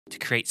To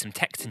create some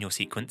text in your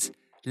sequence,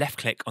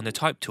 left-click on the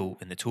Type tool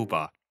in the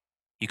toolbar.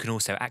 You can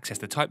also access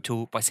the Type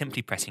tool by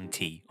simply pressing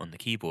T on the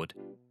keyboard.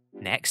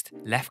 Next,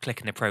 left-click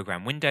in the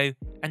program window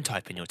and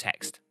type in your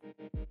text.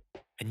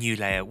 A new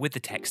layer with the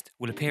text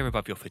will appear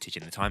above your footage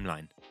in the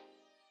timeline.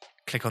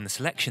 Click on the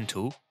Selection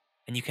tool,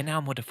 and you can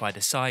now modify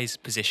the size,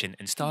 position,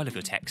 and style of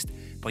your text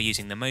by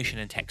using the motion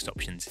and text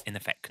options in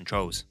Effect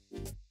Controls.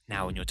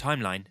 Now on your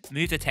timeline,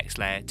 move the text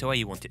layer to where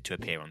you want it to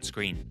appear on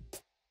screen.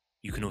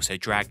 You can also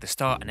drag the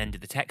start and end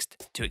of the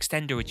text to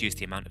extend or reduce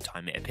the amount of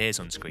time it appears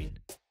on screen.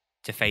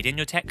 To fade in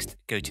your text,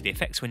 go to the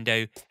Effects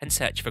window and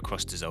search for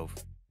Cross Dissolve.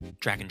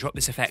 Drag and drop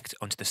this effect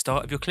onto the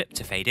start of your clip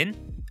to fade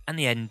in, and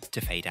the end to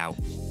fade out.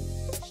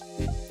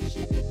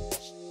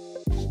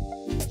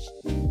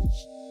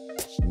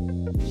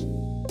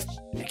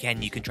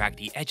 Again, you can drag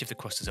the edge of the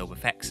Cross Dissolve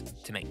effects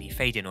to make the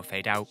fade in or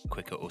fade out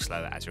quicker or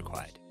slower as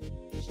required.